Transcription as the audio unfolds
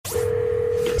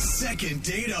Second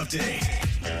date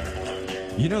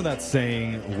update. You know that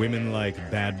saying, women like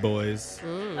bad boys?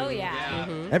 Oh, yeah.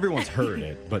 Everyone's heard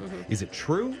it, but is it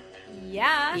true?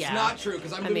 Yeah. It's not true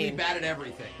because I'm going to be bad at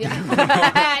everything.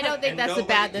 I don't think And that's a nobody-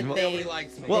 bad thing. Nobody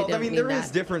likes me. Well, They I don't mean, mean there is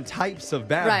that. different types of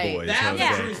bad Right. boys. That's Jose.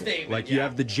 a true statement. Like you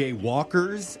have the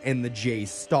Jaywalkers and the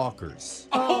Jaystalkers.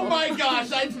 Oh my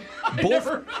gosh, I Both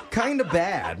never. kind of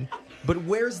bad, but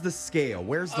where's the scale?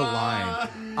 Where's the line?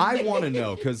 I want to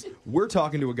know because we're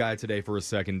talking to a guy today for a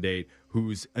second date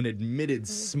who's an admitted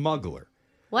smuggler.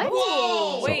 What?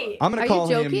 Whoa, wait. I'm going Are to you call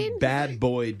him joking? Bad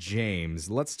Boy James.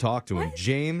 Let's talk to him.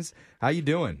 James, how you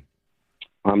doing?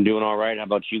 I'm doing all right. How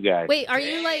about you guys? Wait, are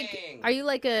Dang. you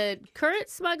like a current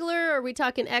smuggler or are we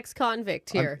talking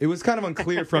ex-convict here? It was kind of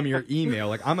unclear from your email.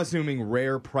 Like, I'm assuming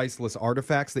rare, priceless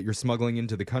artifacts that you're smuggling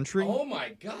into the country. Oh my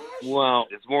gosh. Well,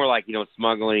 it's more like,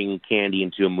 smuggling candy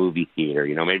into a movie theater.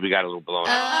 Maybe we got a little blown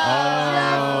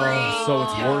out. Oh, so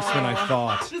it's worse than I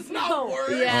thought. It's not worse.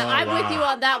 Yeah, Oh, I'm with wow. you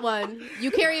on that one. You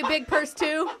carry a big purse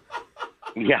too?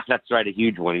 Yeah, that's right. A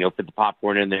huge one. Put the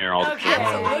popcorn in there. All Okay.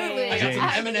 Absolutely. I got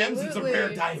some James. M&Ms and some rare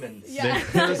diamonds.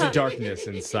 There's a darkness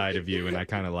inside of you, and I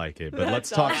kind of like it. But let's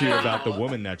talk to you about the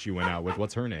woman that you went out with.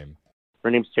 What's her name?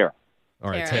 Her name's Tara. All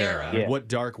right, Tara. Tara. Yeah. What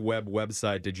dark web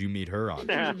website did you meet her on?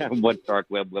 What dark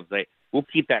web website? We'll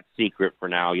keep that secret for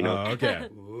now. Oh, okay.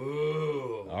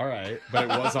 Ooh. All right. But it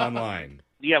was online.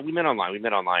 Yeah, we met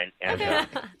online. And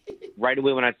right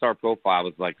away when I saw her profile, I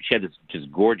was like, she had this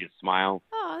just gorgeous smile.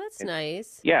 Oh, that's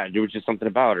nice. Yeah, there was just something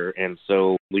about her. And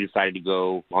so we decided to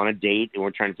go on a date, and we're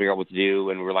trying to figure out what to do.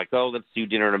 And we were like, oh, let's do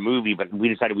dinner and a movie. But we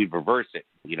decided we'd reverse it.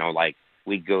 Like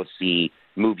we'd go see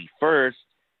movie first,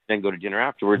 then go to dinner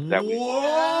afterwards. That way.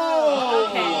 Whoa.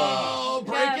 Okay.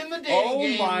 Breaking the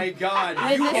dating game.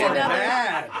 God. Is this another-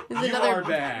 bad. This is another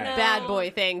bad boy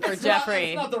thing for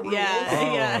Jeffrey. That's not the rules.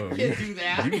 Yeah. Oh, Can't do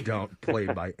that. You don't play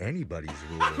by anybody's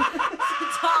rules.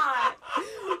 Todd.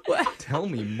 Tell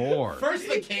me more. First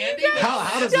the candy.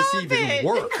 How does this Stop even it.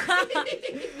 work?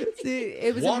 See,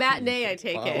 it was Walk- a matinee, I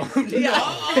take it. Oh,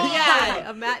 Yeah,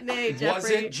 a matinee, Was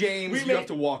Jeffrey. it, James? You have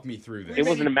to walk me through this. It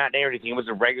wasn't a matinee or anything. It was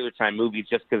a regular time movie. It's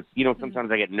just because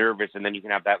sometimes I get nervous, and then you can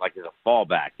have that like as a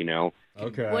fallback.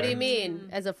 Okay. What do you mean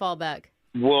as a fallback?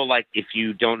 Well, like if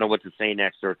you don't know what to say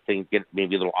next, or things get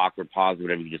maybe a little awkward pause or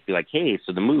whatever, you just be like, "Hey,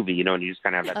 so the movie," and you just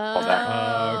kind of have that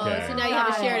fallback. Oh, okay. So now you have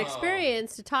a shared Oh.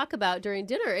 experience to talk about during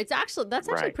dinner. That's actually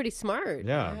Right. pretty smart.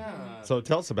 Yeah. So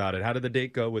tell us about it. How did the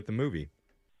date go with the movie?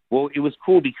 Well, it was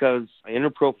cool because in her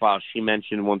profile she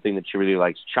mentioned one thing that she really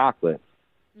likes: chocolate.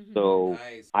 So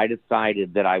Nice. I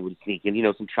decided that I would sneak in,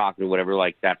 some chocolate or whatever.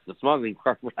 Like that's the smuggling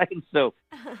part, right? So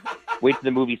wait till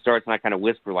the movie starts, and I kind of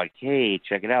whisper like, "Hey,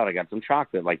 check it out! I got some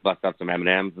chocolate." Like bust out some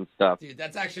M&Ms and stuff. Dude,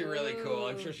 that's actually really cool.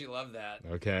 I'm sure she loved that.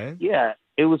 Okay. Yeah,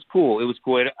 it was cool.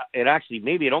 It actually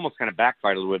maybe it almost kind of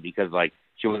backfired a little bit because like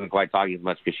she wasn't quite talking as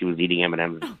much because she was eating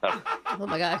M&Ms and stuff. Oh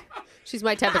my god, she's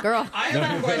my type of girl. I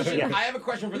have a question. Yeah. I have a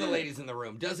question for the ladies in the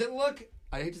room. Does it look?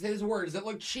 I hate to say this word. Does it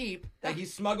look cheap that he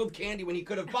smuggled candy when he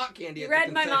could have bought candy? You at read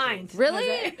the my concession? mind. Really?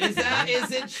 Was it?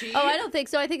 Is it cheap? Oh, I don't think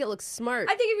so. I think it looks smart.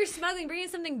 I think if you're smuggling, bring in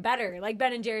something better, like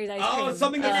Ben and Jerry's ice cream. Oh,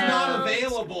 something that's not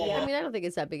available. I mean, I don't think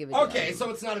it's that big of a deal. Okay, so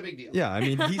it's not a big deal. Yeah, I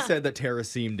mean, he said that Tara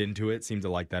seemed into it, seemed to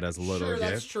like that as a little Sure,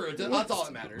 gift. that's true. That's all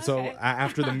that matters. So Okay.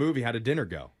 after the movie, how did dinner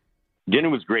go? Dinner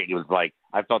was great. It was like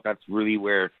I thought that's really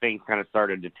where things kind of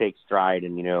started to take stride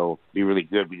and be really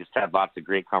good. We just had lots of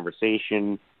great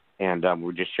conversation, and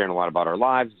we're just sharing a lot about our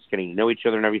lives, just getting to know each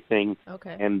other and everything.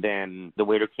 Okay. And then the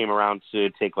waiter came around to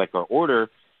take like our order,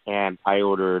 and I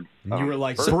ordered. You were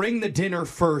like, first- bring the dinner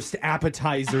first,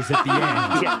 appetizers at the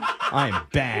end. Yeah. I'm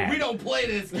bad. we don't play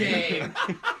this game,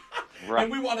 Right.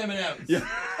 and we want M&Ms.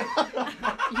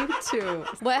 You too.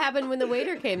 What happened when the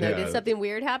waiter came though? Yeah. Did something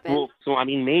weird happen? Well, so I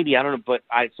mean, maybe I don't know, but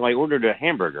I ordered a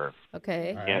hamburger,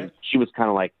 Okay. All and right. she was kind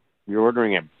of like, "You're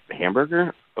ordering a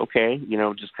hamburger? Okay,"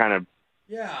 just kind of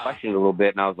Yeah. questioned a little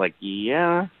bit, and I was like,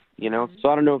 "Yeah." So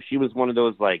I don't know if she was one of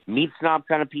those like meat snob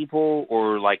kind of people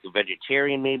or like a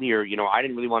vegetarian maybe, or I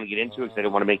didn't really want to get into it because I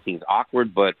didn't want to make things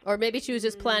awkward. But Or maybe she was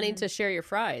just planning to share your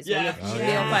fries when Yeah. the Oh, meal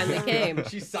yeah. finally came.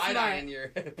 She's side-eyeing your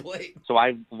plate. so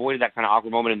I avoided that kind of awkward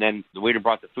moment. And then the waiter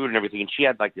brought the food and everything, and she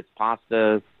had like this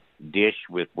pasta dish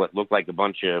with what looked like a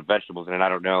bunch of vegetables in it. I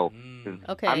don't know. 'Cause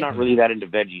Okay. I'm not really that into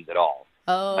veggies at all.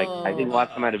 Oh. Like I think the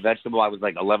last time I had a vegetable, I was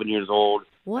like 11 years old.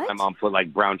 What? My mom put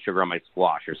like brown sugar on my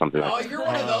squash or something like Oh, that. you're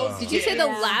one of those. Did you say the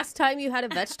Yeah. last time you had a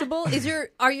vegetable?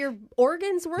 Are your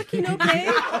organs working okay?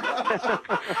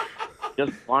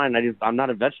 Just fine. I'm not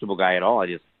a vegetable guy at all. I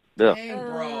just Ugh. Dang,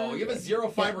 bro. You have a zero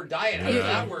fiber diet. How does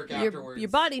that work afterwards? Your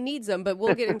body needs them, but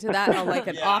we'll get into that on like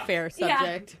an Yeah. off-air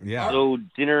subject. Yeah. So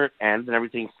dinner ends and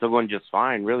everything's still going just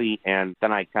fine, really. And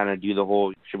then I kind of do the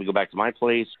whole, should we go back to my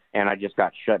place? And I just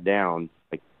got shut down,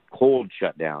 like cold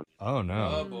shut down. Oh Oh,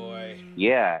 no. boy.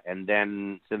 Yeah. And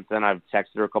then since then, I've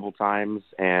texted her a couple times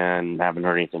and haven't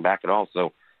heard anything back at all.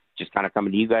 So just kind of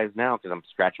coming to you guys now because I'm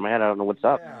scratching my head. I don't know what's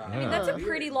up. I mean, that's a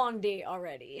pretty long date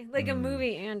already. Like a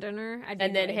movie and dinner. I do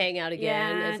And then like. hang out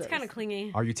again. Yeah, as it's kind of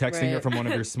clingy. Are you texting her Right. from one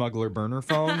of your smuggler burner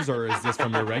phones, or is this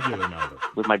from your regular number?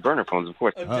 With my burner phones, of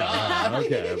course. Oh,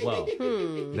 okay. Well,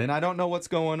 then I don't know what's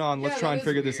going on. Let's Yeah, try that and is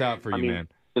figure this weird. out for I you, mean- man.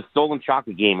 The stolen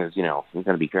chocolate game is, you know, you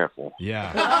got to be careful.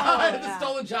 Yeah. The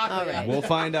stolen chocolate. All right. We'll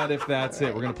find out if that's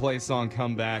it. We're going to play a song,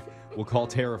 come back. We'll call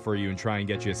Tara for you and try and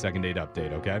get you a second date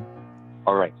update, okay?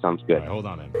 All right, sounds All good. right, hold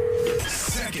on, man.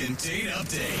 Second date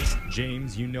update.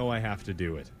 James, you know I have to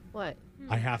do it. What?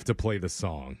 I have to play the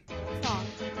song.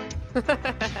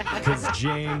 Because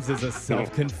James is a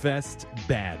self-confessed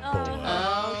bad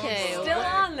boy. Okay. Still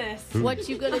on this. What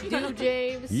you gonna do,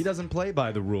 James? He doesn't play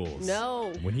by the rules.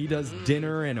 No. When he does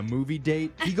dinner and a movie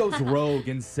date, he goes rogue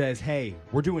and says, hey,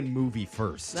 we're doing movie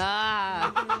first.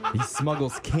 Ah. He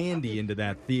smuggles candy into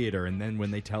that theater, and then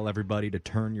when they tell everybody to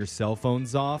turn your cell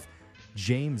phones off,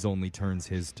 James only turns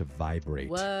his to vibrate.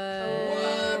 What?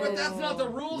 What? But that's not the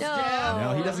rules, No. Jeff.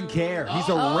 No, he doesn't care. He's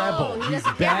a Oh, rebel. he He's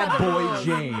doesn't care bad about the boy rules.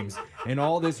 James. And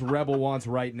all this rebel wants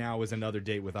right now is another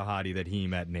date with a hottie that he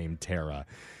met named Tara.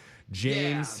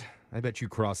 James, I bet you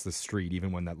cross the street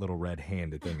even when that little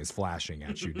red-handed thing is flashing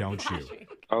at you, don't you?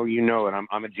 Oh, you know it.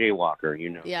 I'm a jaywalker, you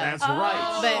know. Yeah. That's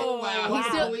right. But Oh, wow. he The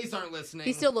still- police aren't listening.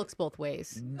 He still looks both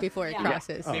ways before he Yeah.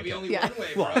 crosses. Maybe Okay. only Yeah. one way,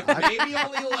 Well, bro. Maybe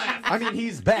only left. I mean,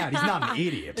 he's bad. He's not an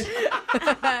idiot.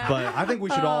 But I think we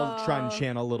should all try and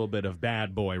channel a little bit of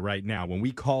bad boy right now when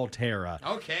we call Tara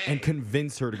Okay. and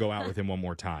convince her to go out with him one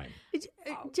more time.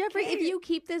 Jeffrey, if you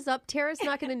keep this up, Tara's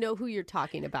not going to know who you're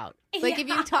talking about. Like, if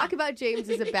you talk about James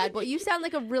as a bad boy, you sound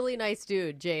like a really nice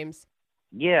dude, James.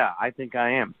 Yeah, I think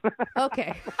I am.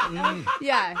 Okay.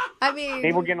 Yeah. I mean,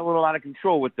 Maybe we're getting a little out of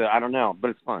control with the, I don't know, but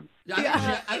it's fun.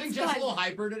 Yeah, I think Jeff's a little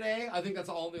hyper today. I think that's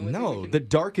all the only thing No, we can... the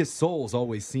darkest souls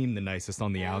always seem the nicest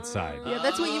on the outside. yeah,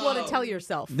 that's what you want to tell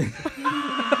yourself.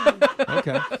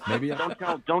 Okay, maybe.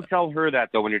 Don't tell her that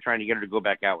though when you're trying to get her to go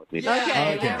back out with me. Yeah,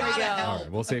 Okay, you there we gotta go. help. All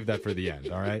right, we'll save that for the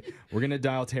end. All right, we're gonna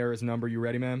dial Tara's number. You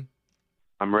ready, ma'am?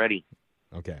 I'm ready.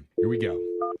 Okay, here we go.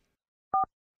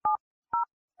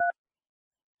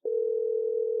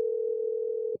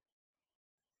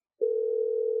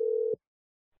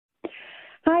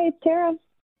 Hi, it's Tara.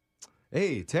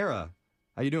 Hey, Tara,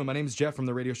 how you doing? My name's Jeff from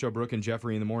the radio show Brooke and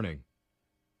Jeffrey in the Morning.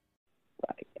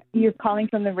 You're calling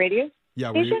from the radio?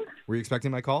 Yeah, Station? were you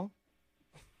expecting my call?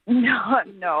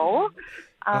 No.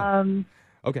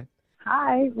 Okay.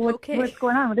 Hi. Okay. What's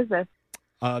going on? What is this?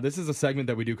 This is a segment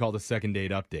that we do called the Second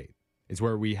Date Update. It's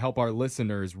where we help our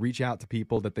listeners reach out to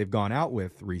people that they've gone out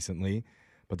with recently,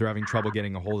 but they're having trouble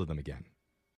getting a hold of them again.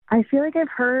 I feel like I've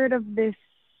heard of this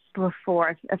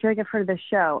before. I feel like I've heard of this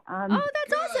show. Oh,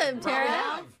 that's awesome, Good. Tara.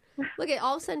 Wow. Look at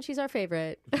all of a sudden she's our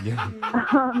favorite. Yeah.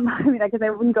 I mean, I guess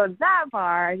I wouldn't go that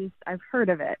far. I've heard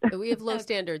of it. We have low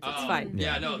standards. It's fine.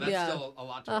 Yeah, no, that's Yeah. still a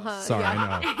lot to Uh-huh. us. Sorry,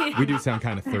 Yeah. I know. We do sound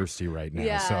kind of thirsty right now.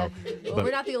 Yeah. So, Well, but-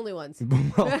 we're not the only ones.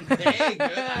 well, Hey, good.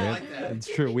 I yeah, like that.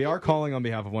 it's true. We are calling on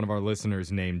behalf of one of our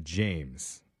listeners named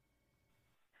James.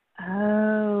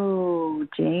 Oh,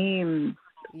 James.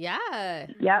 Yeah.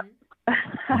 Yep.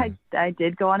 I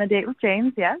did go on a date with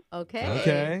James, yes. Okay.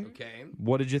 Okay. Okay.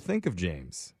 What did you think of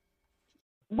James?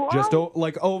 Well, Just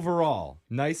like overall,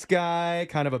 nice guy,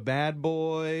 kind of a bad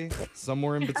boy,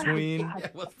 somewhere in between. Yeah,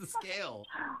 what's the scale?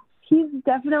 he's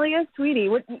definitely a sweetie.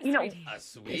 What, you know, A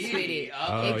sweetie. Sweetie.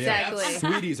 Oh, Exactly. yeah.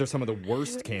 Sweeties are some of the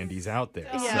worst candies out there.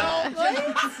 Yeah.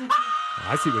 No,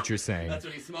 I see what you're saying. that's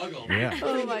what he smuggled. Yeah.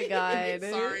 Oh my god.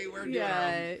 Sorry, we're doing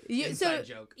Yeah. So inside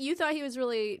joke. you thought he was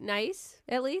really nice,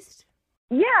 at least?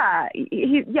 yeah,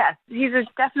 yes, he's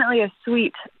definitely a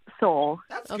sweet soul.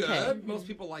 That's Okay. good. Most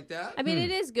people like that. I mean,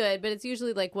 it is good, but it's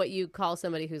usually like what you call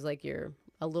somebody who's like your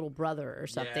a little brother or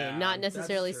something, Yeah, not that's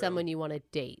necessarily true. someone you want to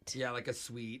date. Yeah, like a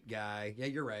sweet guy. Yeah,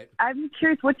 you're right. I'm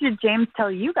curious, what did James tell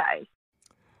you guys?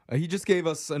 He just gave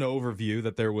us an overview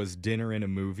that there was dinner and a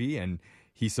movie, and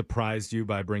he surprised you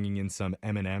by bringing in some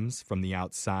M&Ms from the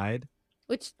outside.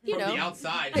 Which, you From know, the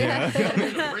outside. Yeah. I'm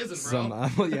in a prison, bro.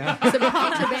 Some, yeah. some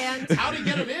contraband. How'd he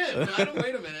get him in?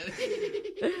 Wait a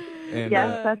minute. And,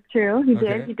 Yes, that's true. He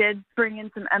okay. did. He did bring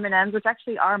in some M&Ms, which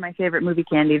actually are my favorite movie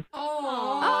candies. Oh,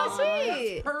 Oh,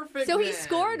 sweet. That's perfect. So he then.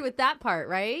 scored with that part,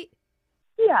 right?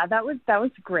 Yeah, that was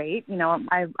great. You know,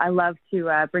 I love to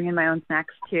bring in my own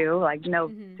snacks too. Like,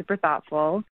 super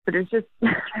thoughtful. But it's just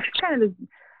kind of this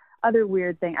other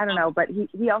weird thing. I don't know. But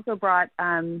he also brought.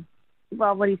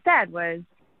 Well, what he said was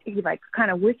he like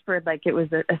kind of whispered like it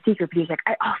was a secret. But he's like,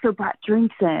 I also brought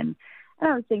drinks in.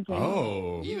 And I was thinking,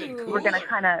 Even cooler. we're going to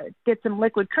kind of get some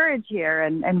liquid courage here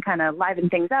and kind of liven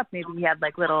things up. Maybe he had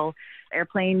like little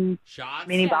airplane Shots?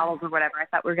 mini bottles or whatever. I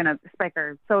thought we were going to spike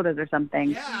our sodas or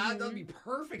something. Yeah, that would be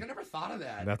perfect. I never thought of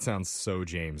that. That sounds so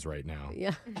James right now.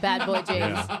 Yeah, bad boy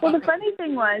James. Yeah. Well, the funny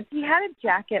thing was he had a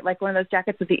jacket, like one of those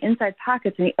jackets with the inside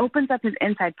pockets, and he opens up his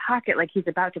inside pocket like he's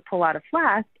about to pull out a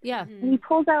flask. Yeah. And he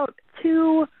pulls out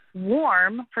two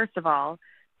warm, first of all,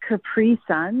 Capri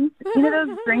Suns. You know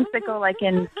those drinks that go like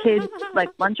in kids like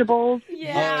Lunchables?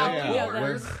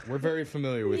 Yeah. We're very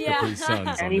familiar with Yeah. Capri Suns.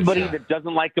 on Anybody this show. that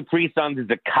doesn't like Capri Suns is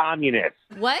a communist.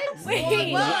 What?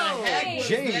 Wait. Whoa. Hey.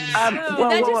 James. Did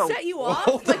that just set you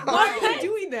off? Like, why are you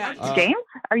doing that? James,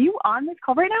 are you on this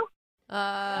call right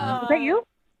now? Is that you?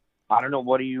 I don't know.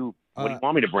 What do you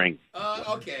want me to bring?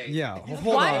 Okay. Yeah,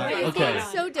 hold Why on. are you Okay. being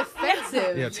so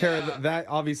defensive? Yeah, Tara, that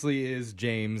obviously is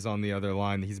James on the other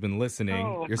line. He's been listening.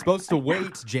 Oh, You're my supposed to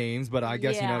wait, James, but I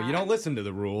guess, Yeah. you don't listen to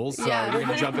the rules, so Yeah. you're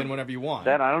going to jump in whenever you want.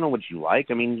 That I don't know what you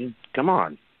like. I mean, just, come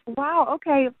on. Wow.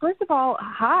 Okay. First of all,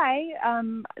 hi.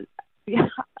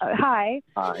 Hi.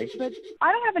 Hi. But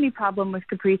I don't have any problem with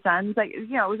Capri Suns. Like, it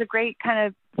was a great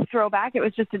kind of throwback. It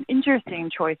was just an interesting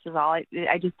choice is all. I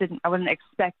wasn't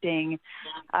expecting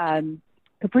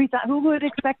Capri Sun. Who would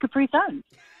expect Capri Suns?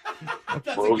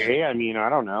 Okay. I mean, I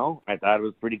don't know. I thought it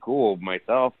was pretty cool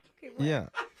myself. Yeah.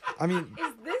 I mean,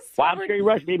 Is this Wild Cherry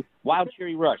Rush, baby. Wild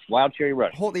Cherry Rush. Wild Cherry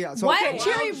Rush. so Wild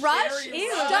Cherry Wild Rush? Cherry Ew.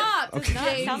 Rush. Stop, Does not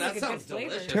James. sound That like a sounds good flavor.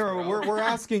 delicious. Tara, bro. we're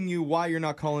asking you why you're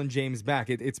not calling James back.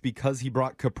 It's because he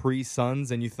brought Capri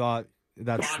Suns and you thought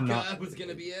that's Vodka not. was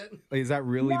gonna be it. Is that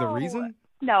really the No. reason?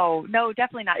 No,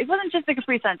 definitely not. It wasn't just the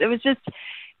Capri Suns. It was just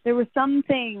there were some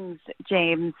things,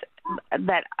 James,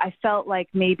 that I felt like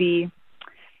maybe.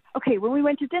 Okay, when we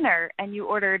went to dinner and you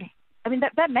ordered, I mean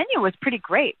that menu was pretty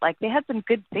great. Like they had some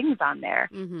good things on there,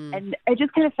 Mm-hmm. and I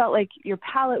just kind of felt like your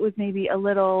palate was maybe a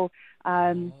little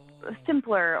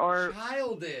simpler or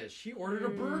Childish. He ordered a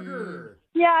burger.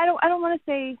 yeah. I don't want to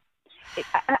say.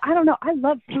 I don't know. I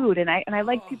love food, and I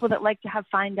like people that like to have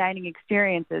fine dining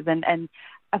experiences, and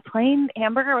a plain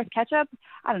hamburger with ketchup.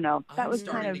 I don't know. That I'm was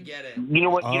starting kind to of. get it. You know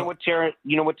what, Tara?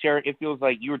 It feels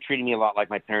like you were treating me a lot like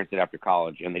my parents did after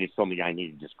college, and they just told me I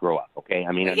needed to just grow up. Okay,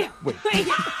 I mean, How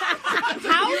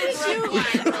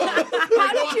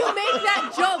did you make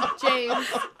that joke, James?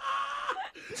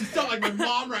 You sound like my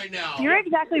mom right now. You're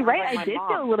exactly right. Like my I did mom.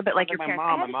 feel a little bit like Like your my parents. mom.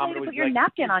 I had to My mom tell you to always put your like-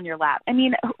 napkin on your lap. I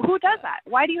mean, who does that?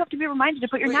 Why do you have to be reminded to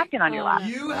put your Wait, napkin on your lap?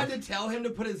 You had to tell him to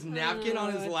put his napkin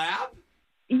on his lap?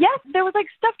 Yes, there was like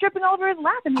stuff dripping all over his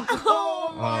lap, and he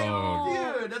Oh my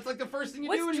Oh. dude, that's like the first thing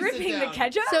you do What's when you sit dripping? The down.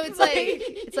 ketchup? So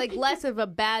it's like less of a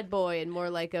bad boy and more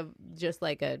like just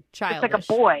like a childish like a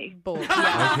boy.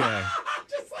 Yeah,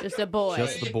 Okay. just a boy.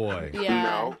 Just the boy.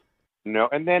 Yeah. no,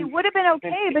 and then It would have been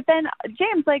okay, but then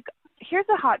James, like, here's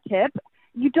a hot tip.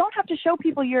 You don't have to show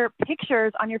people your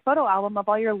pictures on your photo album of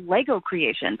all your Lego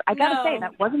creations. I gotta No. say,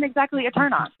 that wasn't exactly a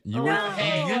turn on. You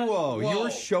No.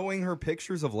 were showing her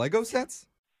pictures of Lego sets?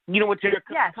 you know what, Tara?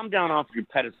 Yes. Come down off your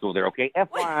pedestal there, okay?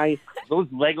 FYI, those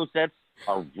Lego sets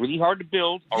are really hard to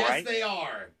build. All Yes, right. they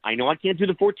are. I know I can't do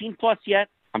the 14 plus yet.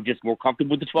 I'm just more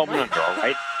comfortable with the 12 and under. All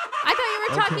right. I thought you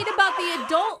were talking about the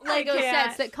adult Lego can't.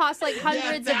 sets that cost like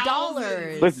hundreds of dollars.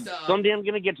 thousands. Listen, Stuff. someday I'm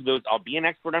gonna get to those. I'll be an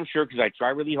expert, I'm sure, because I try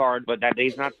really hard. But that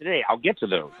day's not today. I'll get to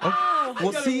those. Oh,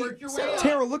 Well, gotta see, work your way up.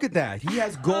 Tara, look at that. He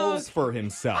has goals for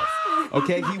himself.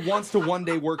 Okay, he wants to one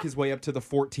day work his way up to the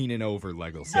 14 and over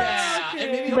Lego sets. Yeah,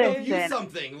 and maybe he'll give you Listen,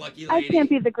 something, lucky I lady. can't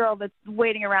be the girl that's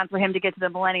waiting around for him to get to the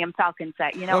Millennium Falcon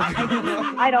set. You know,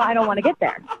 I don't want to get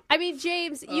there. I mean,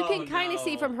 James, you Oh, can kind of no.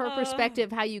 see from her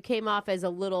perspective how you came off as a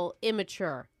little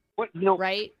immature, What you know?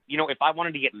 right? You know, if I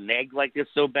wanted to get nagged like this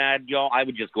so bad, y'all, I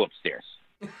would just go upstairs.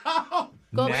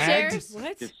 Go Nagged? upstairs.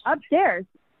 what? Just, Upstairs.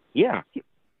 yeah,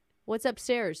 What's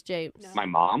upstairs, James? my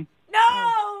mom.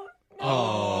 No!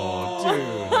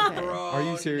 Oh, dude. Bro, Are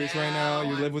you serious right now?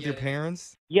 You I live with your get it.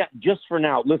 parents? Yeah, just for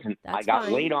now. Listen, I That's got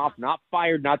fine. laid off, not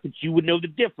fired. Not that you would know the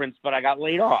difference, but I got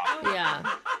laid off. Yeah.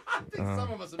 I think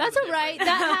some of us would That's know all the right.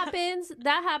 difference. That happens.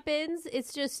 That happens.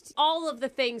 It's just all of the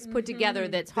things put together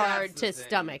that's hard That's the to thing.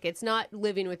 stomach. It's not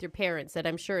living with your parents that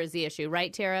I'm sure is the issue,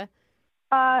 right, Tara?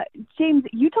 James,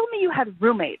 you told me you had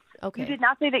roommates. Okay. You did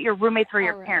not say that your roommates were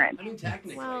your All right. parents. I mean,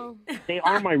 technically. Well, They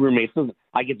are my roommates. Listen,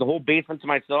 I get the whole basement to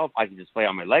myself. I can just play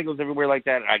all my Legos everywhere like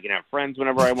that. I can have friends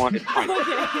whenever I want. It's fine.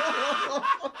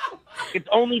 It's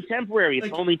only temporary. It's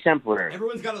Like- only temporary.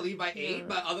 Everyone's got to leave by 8,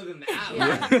 but other than that,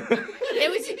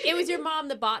 it was your mom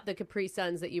that bought the Capri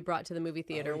Suns that you brought to the movie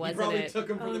theater, you wasn't probably it? took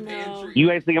them from Oh, the no. pantry. You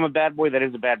guys think I'm a bad boy? That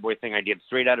is a bad boy thing I did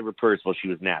straight out of her purse while she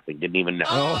was napping. Didn't even know.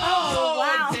 Oh,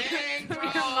 wow. Dang, bro.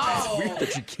 It's weird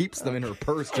that she keeps them in her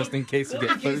purse just in case you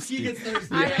get In case he thirsty. gets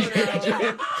thirsty. I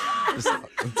don't know. Just,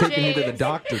 I'm taking you to the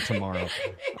doctor tomorrow.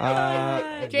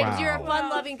 James, you're a wow.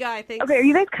 fun-loving guy. Thanks. Okay, are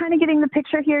you guys kind of getting the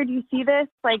picture here? Do you see this?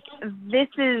 Like, this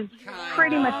is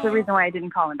pretty much the reason why I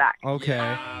didn't call him back.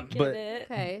 Okay, but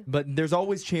Okay. but there's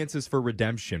always chances for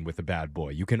redemption with a bad boy.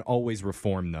 You can always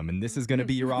reform them, and this is going to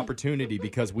be your opportunity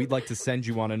because we'd like to send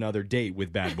you on another date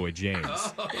with Bad Boy James.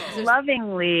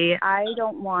 Lovingly, I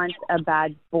don't want a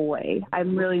bad boy.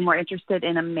 I'm really more interested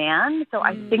in a man. So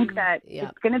I think that yeah.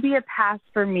 it's going to be a pass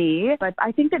for me. But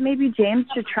I think that maybe James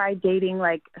should try dating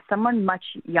like someone much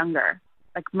younger,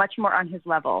 like much more on his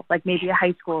level, like maybe a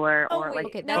high schooler or wait. like.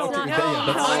 Okay, that's Okay, not. yeah,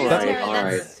 that's- no, that's- Tara, all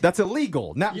that's- That's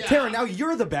illegal. Now, Yeah. Tara, now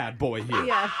you're the bad boy here.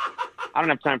 Yeah. I don't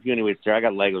have time for you anyways, sir. I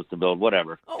got Legos to build.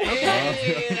 Whatever.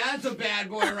 Hey, that's a bad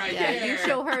boy right Yeah, there. you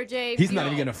show her, James. He's not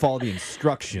even going to follow the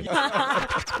instructions.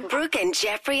 Brooke and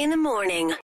Jeffrey in the morning.